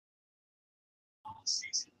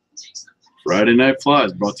Friday Night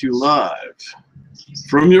Flies brought to you live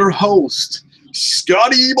from your host,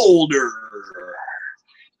 Scotty Boulder.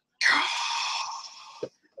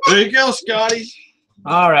 There you go, Scotty.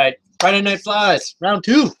 All right, Friday Night Flies, round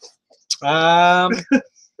 2. Ding,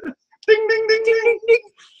 ding, ding, ding, ding, ding.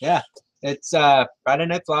 Yeah, it's Friday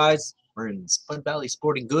Night Flies. We're in Spud Valley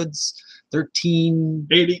Sporting Goods,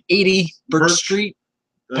 1380 Birch Street,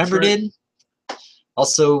 That's Pemberton. right.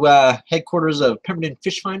 Also, headquarters of Pemberton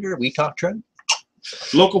Fish Finder. We talk trout.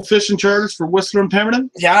 Local fishing charters for Whistler and Pemberton.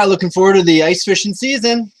 Yeah, looking forward to the ice fishing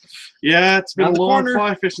season. Yeah, it's been Around a the long corner.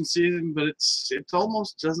 fly fishing season, but it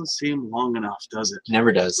almost doesn't seem long enough, does it?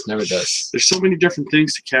 Never does. Never does. There's so many different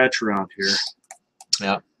things to catch around here.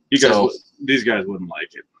 Yeah. You guys, So- these guys wouldn't like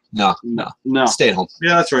it. No. No. Stay at home.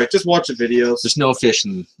 Yeah, that's right. Just watch the videos. There's no fish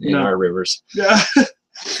in No. our rivers. Yeah.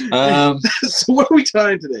 So what are we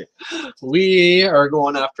tying today? We are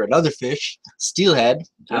going after another fish, steelhead.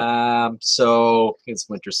 Yep. So it's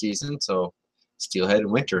winter season, so steelhead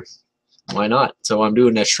in winter. Why not? So I'm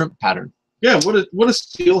doing a shrimp pattern. Yeah, what does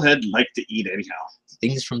steelhead like to eat anyhow?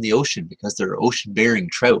 Things from the ocean because they're ocean-bearing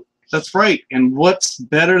trout. That's right. And what's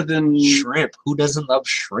better than Shrimp. Who doesn't love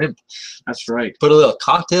shrimp? That's right. Put a little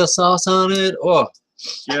cocktail sauce on it. Oh,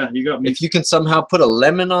 Yeah, you got me. if you can somehow put a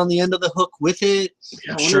lemon on the end of the hook with it, Yeah,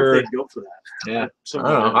 I I'm wonder sure. if they'd go for that. Yeah, So I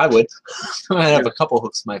don't know. I would. I'd have a couple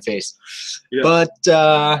hooks in my face. Yeah. But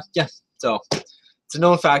yeah, so it's a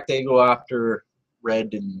known fact they go after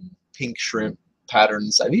red and pink shrimp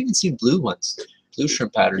patterns. I've even seen blue ones, blue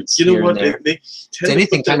shrimp patterns. You know here what? and there. They It's tend to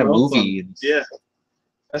anything put their kind of mouth on- movie. And, Yeah.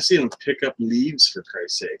 I've seen them pick up leaves, for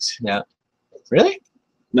Christ's sakes. yeah. Really?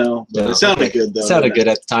 No, but No, it sounded okay. good, though. It sounded didn't good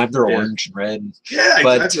at the time. They're Yeah. orange and red. Yeah,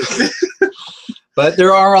 But- exactly. But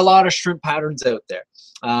there are a lot of shrimp patterns out there.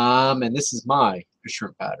 And this is my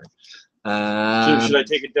shrimp pattern. So should I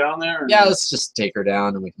take it down there? Or? Yeah, let's just take her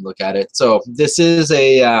down and we can look at it. So this is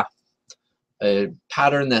a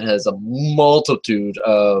pattern that has a multitude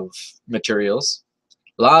of materials,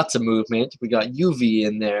 lots of movement. We got UV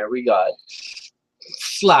in there. We got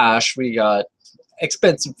flash. We got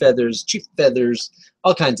expensive feathers, cheap feathers,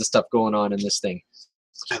 all kinds of stuff going on in this thing.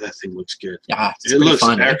 Yeah, that thing looks good. Yeah, it's It pretty looks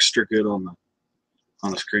fun, eh? extra good on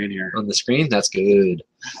the screen here. On the screen. That's good.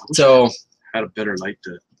 I wish So, I had a better light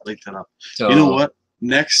to light that up. so You know what?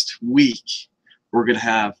 Next week we're gonna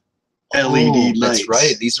have LED lights. That's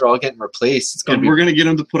right. These are all getting replaced. It's going And to be we're gonna get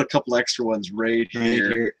them to put a couple extra ones right right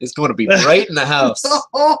here. here. It's going to be bright in the house.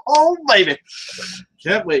 Oh, baby!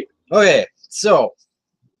 Can't wait. Okay, so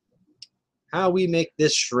how we make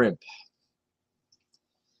this shrimp?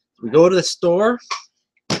 We go to the store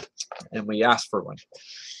and we ask for one.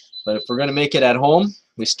 But if we're going to make it at home,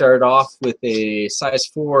 we start off with a size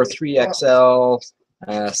 4 3XL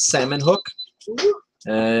salmon hook.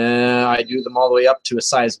 I do them all the way up to a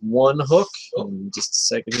size 1 hook. In just a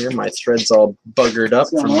second here, my thread's all buggered up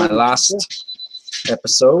from my last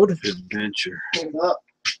episode. Adventure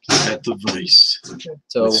at the Vice.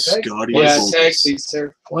 So with Scotty Yeah, Boulder. tag please,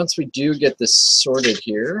 sir. once we do get this sorted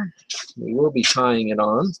here, we will be tying it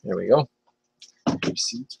on. There we go.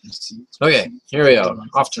 Okay, here we go.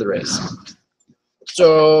 Off to the race.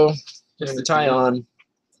 So, I'm going to tie on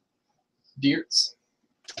Deers.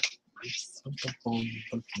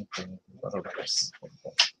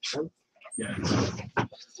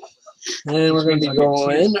 and we're going to be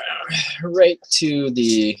going right to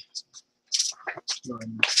the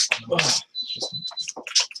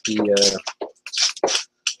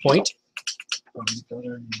point,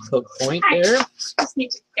 hook point there. Just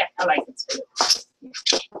need to get a license for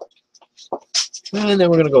you. And then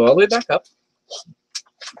we're going to go all the way back up.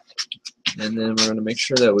 And then we're going to make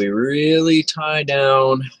sure that we really tie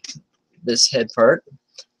down this head part.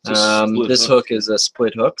 It's a split This hook. hook is a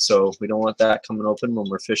split hook, so we don't want that coming open when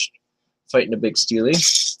we're fighting a big steely.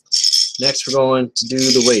 Next, we're going to do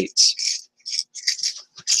the weights.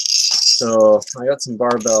 So I got some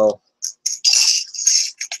barbell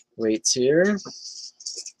weights here.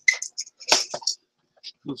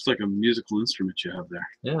 Looks like a musical instrument you have there.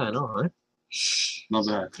 Yeah, I know, right? Not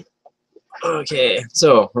bad. Okay,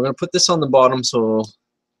 so we're going to put this on the bottom so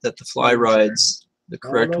that the fly rides the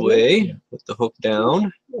correct way with the hook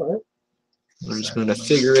down. We're just going to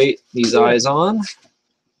figure 8 these eyes on.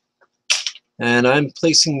 And I'm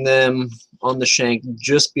placing them on the shank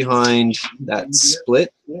just behind that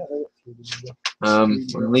split. I'm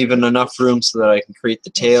leaving enough room so that I can create the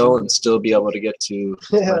tail and still be able to get to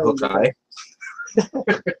my hook eye.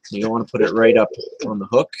 You don't want to put it right up on the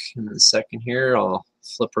hook. In a second here, I'll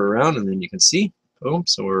flip her around and then you can see. Boom.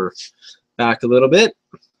 So we're back a little bit.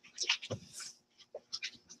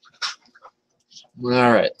 All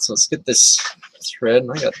right, so let's get this thread.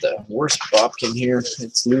 I got the worst bobkin here.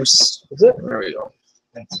 It's loose. Is it? There we go.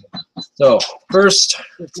 So first,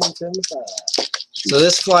 so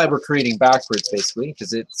this fly we're creating backwards basically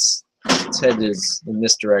because its head is in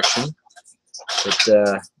this direction. But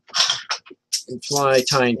in fly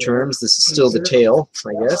tying terms, this is still the tail,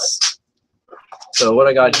 I guess. So what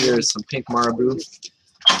I got here is some pink marabou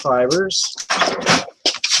fibers.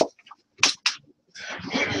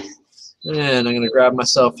 And I'm going to grab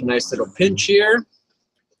myself a nice little pinch here.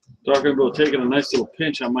 Talking about taking a nice little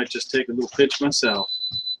pinch, I might just take a little pinch myself.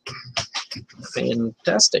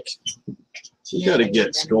 Fantastic. You got to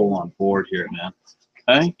get Skull on board here, man.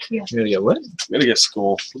 Hey? You're going to get what? We got to get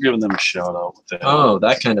Skull. We're giving them a shout out with that. Oh,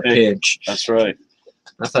 that kind of Hey. pinch. That's right.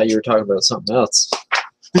 I thought you were talking about something else.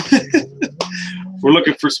 We're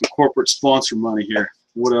looking for some corporate sponsor money here.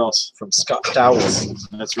 What else? From Scott Towels,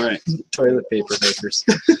 That's right. toilet paper makers.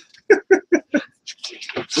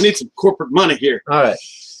 We need some corporate money here. All right.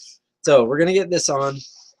 So we're going to get this on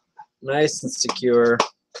nice and secure.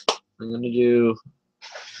 I'm going to do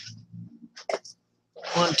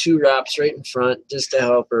 1-2 wraps right in front just to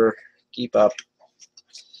help her keep up.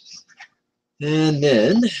 And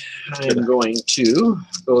then I'm going to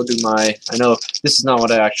go do my, I know this is not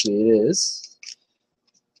what actually it is.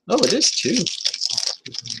 Oh, it is too.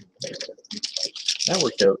 That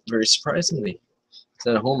worked out very surprisingly.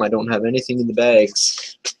 At home I don't have anything in the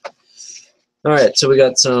bags. All right, so we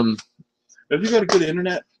got some. Have you got a good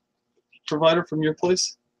internet provider from your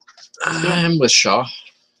place? I'm with Shaw.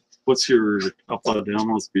 What's your upload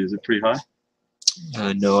download speed? Is it pretty high?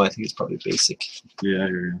 No, I think it's probably basic. Yeah, I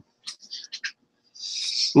hear you.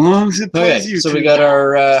 As long as it plays Okay, YouTube. so we got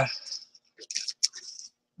our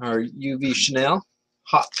UV Chanel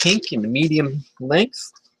hot pink in the medium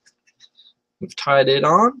length. We've tied it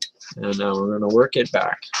on, and now we're going to work it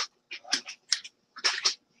back.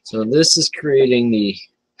 So this is creating the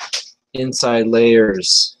inside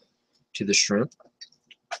layers to the shrimp.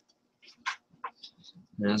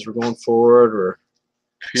 And as we're going forward, we're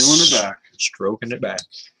peeling it back. stroking it back.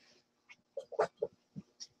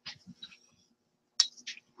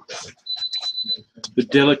 The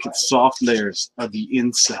delicate, soft layers of the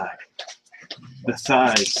inside. The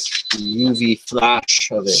thighs. The UV flash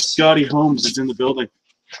of it. Scotty Holmes is in the building.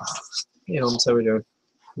 Hey Holmes, how we doing?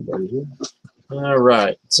 All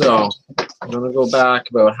right, so I'm gonna go back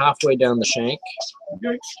about halfway down the shank.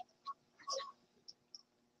 Yikes.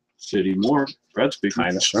 City Moore. Brad speaking.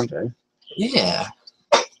 Kind of shrimp, eh? Yeah.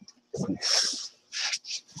 What's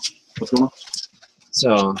going on?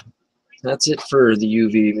 So that's it for the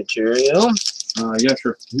UV material. Yeah,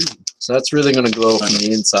 sure. So that's really gonna glow from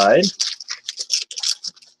the inside.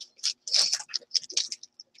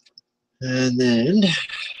 And then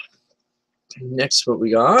next what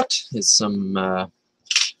we got is some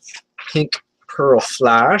pink pearl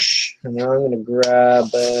flash. And now I'm going to grab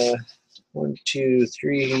 1, 2,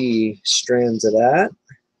 3 strands of that.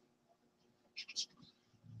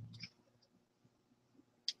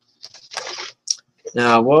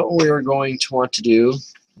 Now what we're going to want to do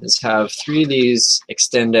is have 3 of these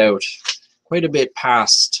extend out quite a bit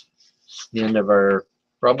past the end of our,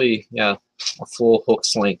 probably, yeah, a full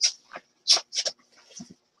hook's length.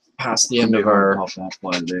 Past the end of our,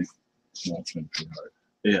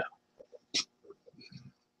 Yeah.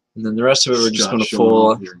 and then the rest of it we're just going to Showing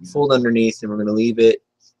off here. fold underneath, and we're going to leave it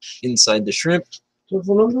inside the shrimp. And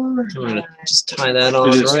we're going to just tie that on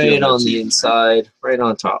It is right still on messy. the inside, right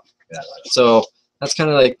on top. So that's kind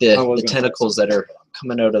of like the tentacles that are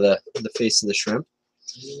coming out of the face of the shrimp.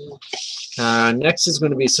 Next is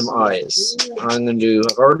going to be some eyes. I've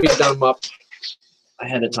already done them up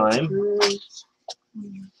ahead of time,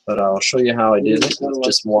 but I'll show you how I did it with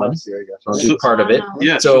just one. I'll do part of it.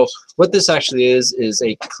 Yeah. So what this actually is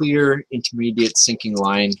a clear intermediate sinking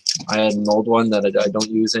line. I had an old one that I don't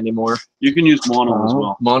use anymore. You can use mono as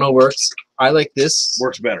well. Mono works. I like this.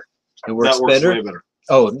 Works better. It works that works better. way better.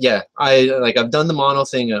 Oh yeah, I've done the mono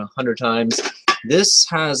thing 100 times. This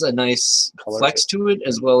has a nice flex to it,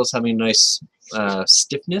 as well as having nice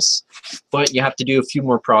stiffness, but you have to do a few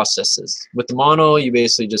more processes. With the mono, you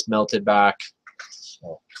basically just melt it back.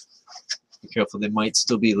 Be careful, they might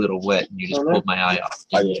still be a little wet, and you just pulled my eye off.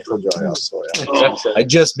 I just pulled your eye out, so yeah. Oh. I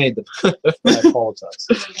just made them. I apologize.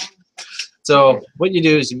 So what you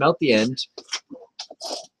do is you melt the end,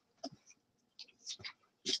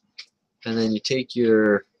 and then you take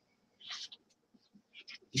your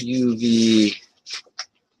UV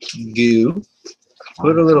goo,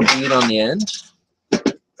 put a little bead on the end,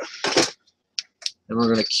 and we're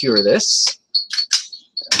going to cure this.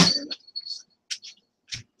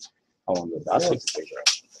 How long did that take to figure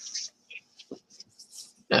out?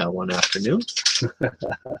 Yeah, one afternoon.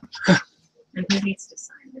 And who needs to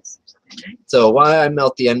sign this? Okay. So why I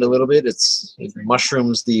melt the end a little bit, it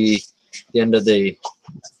mushrooms the end of the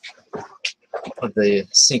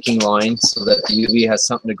sinking line so that the UV has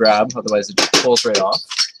something to grab, otherwise it just pulls right off.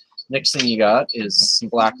 Next thing you got is some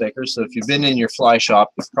black liquor. So if you've been in your fly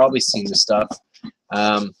shop, you've probably seen this stuff.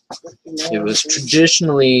 It was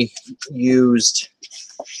traditionally used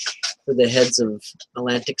for the heads of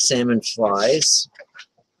Atlantic salmon flies.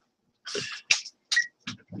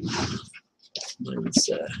 Mine's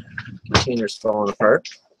container's falling apart.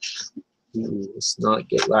 Let's not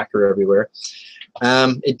get lacquer everywhere.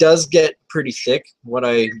 It does get pretty thick. What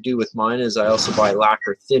I do with mine is I also buy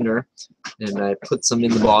lacquer thinner, and I put some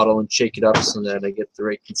in the bottle and shake it up so that I get the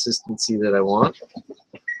right consistency that I want.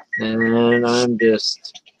 And I'm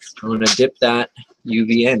going to dip that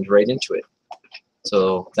UV end right into it.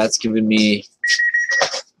 So that's giving me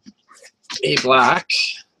a black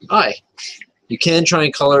eye. You can try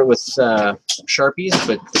and color it with Sharpies,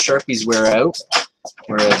 but the Sharpies wear out,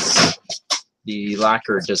 whereas the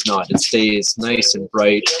lacquer does not. It stays nice and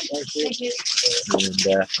bright. And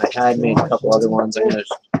I had made a couple other ones. I'm going to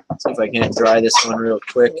see if I can't dry this one real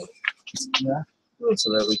quick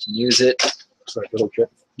so that we can use it. Sorry, little trick.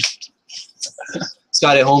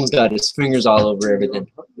 Scotty Holmes got his fingers all over everything.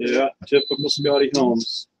 Yeah, typical Scotty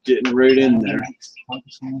Holmes, getting right in there.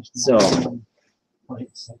 So,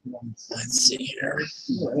 let's see here.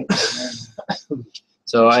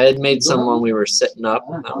 So I had made some when we were setting up.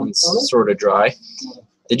 That one's sort of dry.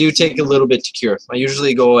 They do take a little bit to cure. I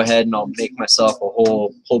usually go ahead and I'll make myself a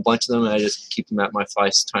whole bunch of them, and I just keep them at my fly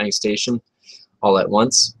tying station all at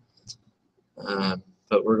once.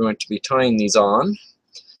 But we're going to be tying these on.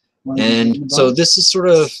 And so this is sort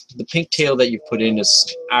of the pink tail that you put in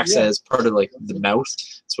acts as part of like the mouth.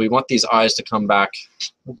 So we want these eyes to come back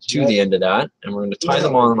to the end of that, and we're going to tie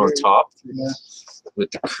them on top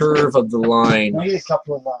with the curve of the line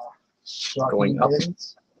going up.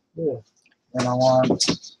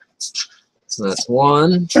 So that's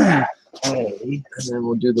one. And then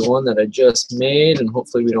we'll do the one that I just made, and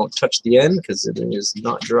hopefully we don't touch the end because it is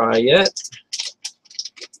not dry yet.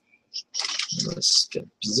 Let's get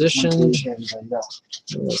positioned.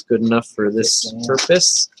 That's good enough for this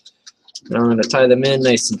purpose. Now I'm going to tie them in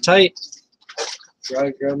nice and tight.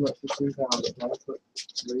 Nice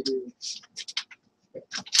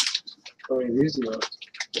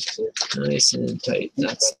and tight.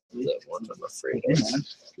 That's the one I'm afraid of.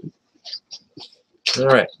 All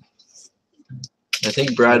right. I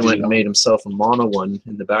think Brad went and made himself a mono one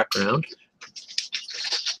in the background.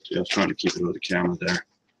 Yeah, I was trying to keep it with the camera there.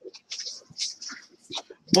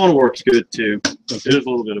 Mono works good too. It is a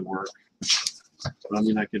little bit of work. But I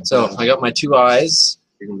mean, I could. So I got my two eyes.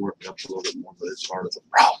 You can work it up a little bit more, but it's hard.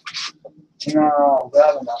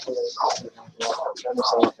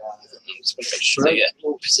 Make sure they get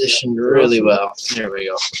positioned really well. There we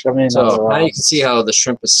go. So now you can see how the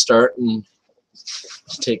shrimp is starting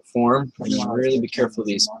to take form. And you really be careful of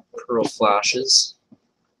these pearl flashes.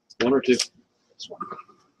 One or two.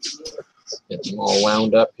 Get them all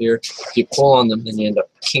wound up here. If you pull on them, then you end up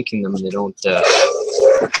kinking them and they don't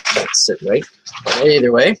sit right. But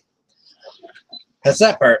either way, that's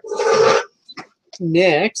that part.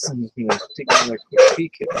 Next, I'm just going to take another quick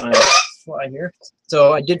peek at my fly here.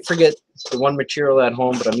 So I did forget the one material at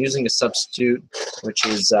home, but I'm using a substitute, which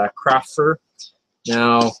is craft fur.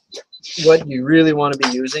 Now, what you really want to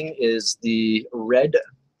be using is the red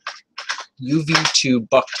UV2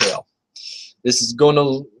 bucktail.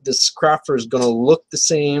 This craft fur is going to look the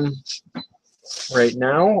same right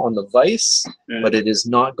now on the vise, but it is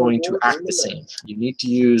not going to act the same. You need to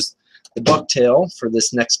use the bucktail for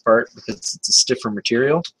this next part because it's a stiffer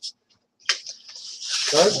material.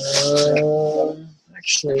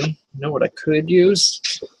 Actually, you know what I could use?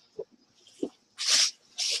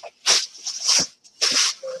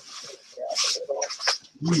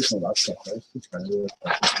 What's that?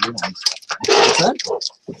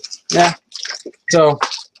 Yeah. So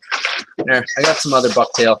there, I got some other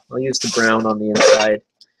bucktail. I'll use the brown on the inside.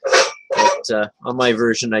 But on my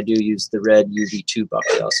version, I do use the red UV2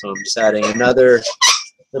 bucktail. So I'm just adding another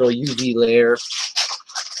little UV layer.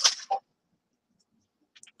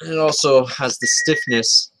 And it also has the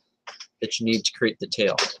stiffness that you need to create the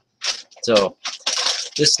tail. So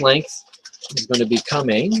this length is going to be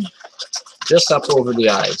coming just up over the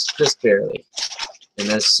eyes, just barely. And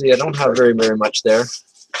as you see, I don't have very much there.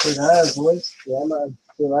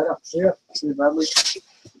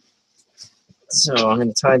 So I'm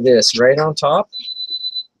going to tie this right on top,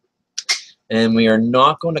 and we are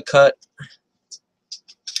not going to cut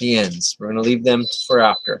the ends. We're going to leave them for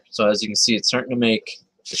after. So as you can see, it's starting to make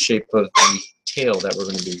the shape of the tail that we're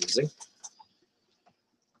going to be using.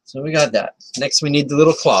 So we got that. Next we need the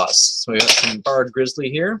little claws. So we got some barred grizzly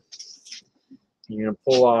here. You're going to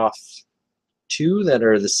pull off 2 that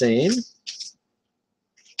are the same.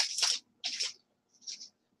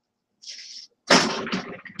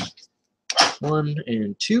 One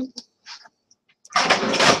and 2.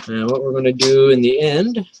 And what we're going to do in the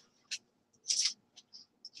end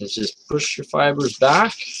is just push your fibers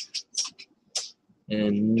back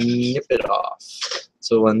and nip it off.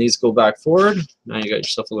 So when these go back forward, now you got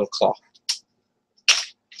yourself a little claw.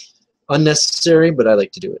 Unnecessary, but I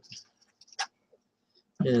like to do it.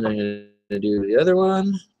 And I'm going to do the other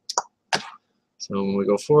one. So when we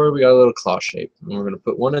go forward, we got a little claw shape. And we're going to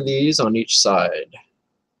put one of these on each side.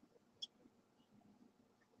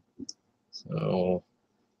 So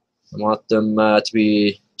I want them to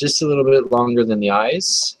be just a little bit longer than the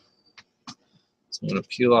eyes. So I'm going to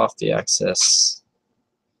peel off the excess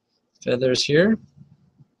feathers here.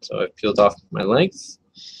 So I've peeled off my length.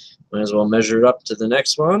 Might as well measure it up to the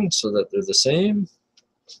next one so that they're the same.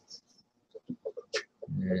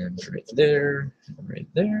 And right there, and right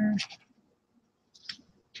there.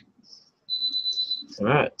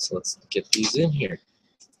 Alright, so let's get these in here.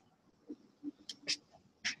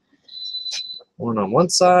 One on one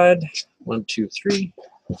side, 1, 2, 3.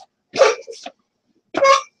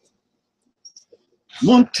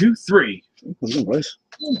 1, 2, 3.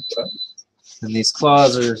 And these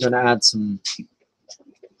claws are going to add some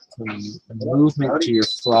movement to your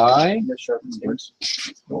fly.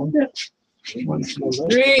 1, 2,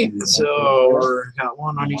 3. So we're got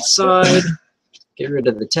one on each side. Get rid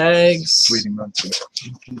of the tags.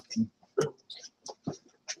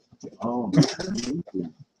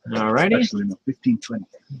 Alrighty. 15, 20.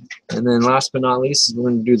 And then last but not least is we're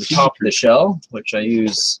going to do the top of the shell, which I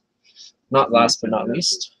use not last but not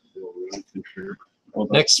least.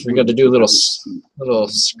 Next we're going to do a little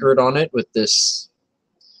skirt on it with this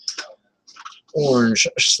orange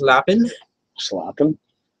slapping. Slapping.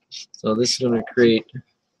 So this is going to create a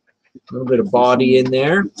little bit of body in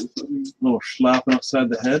there. A little slapping outside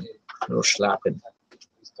the head. A little slapping.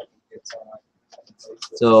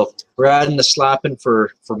 So we're adding the slapping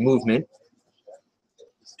for movement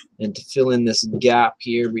and to fill in this gap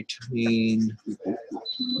here between.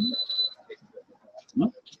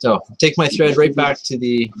 So take my thread right back to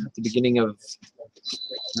the beginning of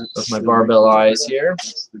my barbell eyes here.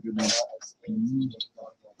 It's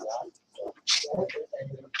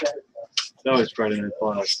always Friday night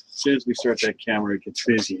class. As soon as we start that camera, it gets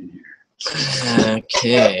busy in here.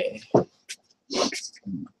 Okay.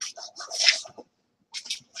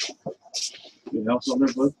 Anything else on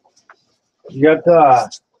there, bud? You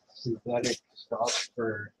got synthetic stuff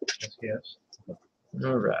for SPS.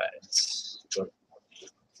 All right.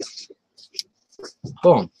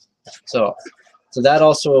 Boom. So that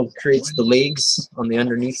also creates the legs on the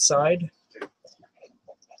underneath side.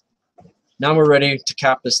 Now we're ready to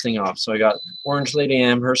cap this thing off. So I got Orange Lady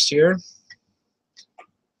Amherst here.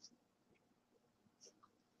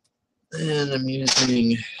 And I'm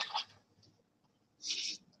using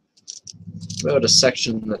about a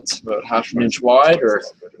section that's about 1/2 inch wide or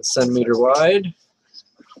a centimeter wide.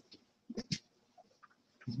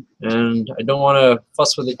 And I don't want to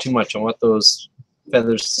fuss with it too much. I want those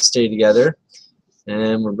feathers to stay together.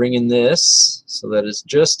 And we're bringing this so that it's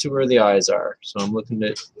just to where the eyes are. So I'm looking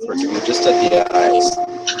at for it to be just at the eyes.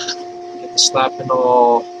 Get the slapping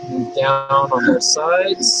all moved down on both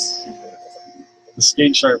sides. The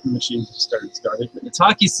skate sharpening machine started. It's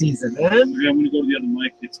hockey season, man. Okay, I'm going to go to the other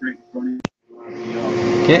mic. It's right in front of you.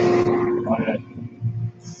 Okay.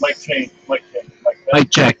 Mic change.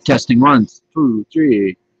 Mic check. Testing 1, 2,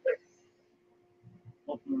 3.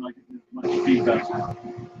 Hopefully I can get much feedback.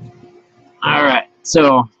 All right.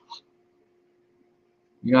 So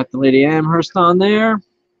you got the Lady Amherst on there.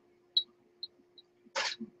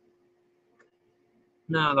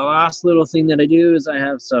 Now the last little thing that I do is I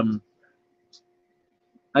have some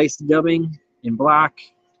ice dubbing in black.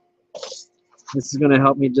 This is going to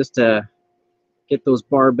help me just to get those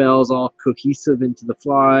barbells all cohesive into the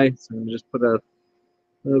fly. So I'm going to just put a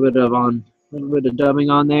little bit of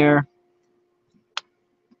dubbing on there.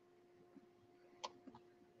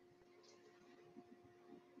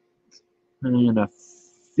 And I'm going to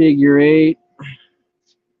figure 8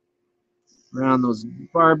 around those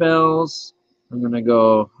barbells. I'm going to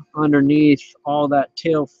go underneath all that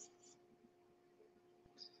tail.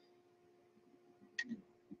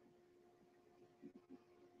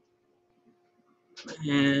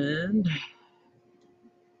 And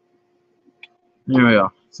there we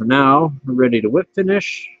go. So now we're ready to whip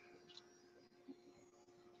finish.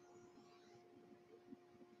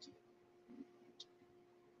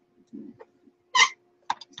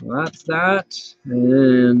 So that's that.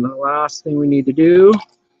 And the last thing we need to do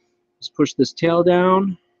is push this tail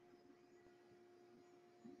down.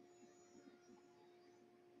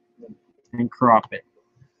 And crop it.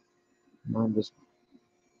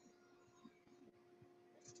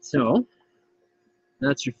 So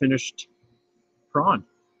that's your finished prawn.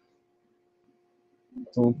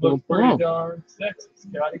 Boom, boom, Looks pretty boom. darn sexy,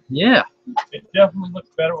 Scotty. Yeah. It definitely looks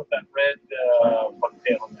better with that red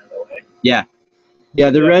bucktail in there, though, eh? Yeah. Yeah,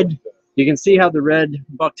 the red, you can see how the red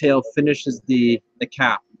bucktail finishes the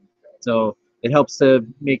cap. So it helps to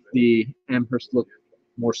make the Amherst look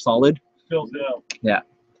more solid. Fills it out. Yeah.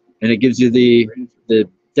 And it gives you the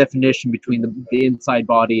definition between the inside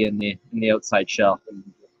body and the outside shell.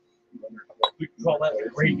 We can call that the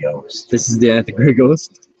gray ghost. This is the gray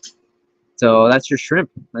ghost. So that's your shrimp.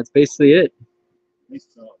 That's basically it. Looks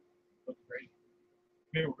great.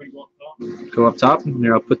 Okay, we're going to go up top. Go up top, and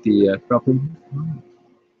there I'll put the prop in.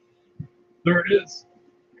 There it is.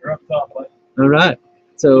 You're up top, bud. All right.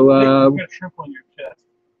 So You got shrimp on your chest.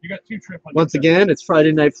 You got 2 shrimp on once your again, it's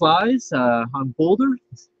Friday Night Flies on Boulder,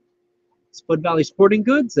 Spud Valley Sporting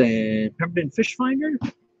Goods, and Pemberton Fish Finder.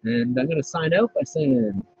 And I'm going to sign out by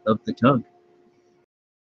saying, love the tongue.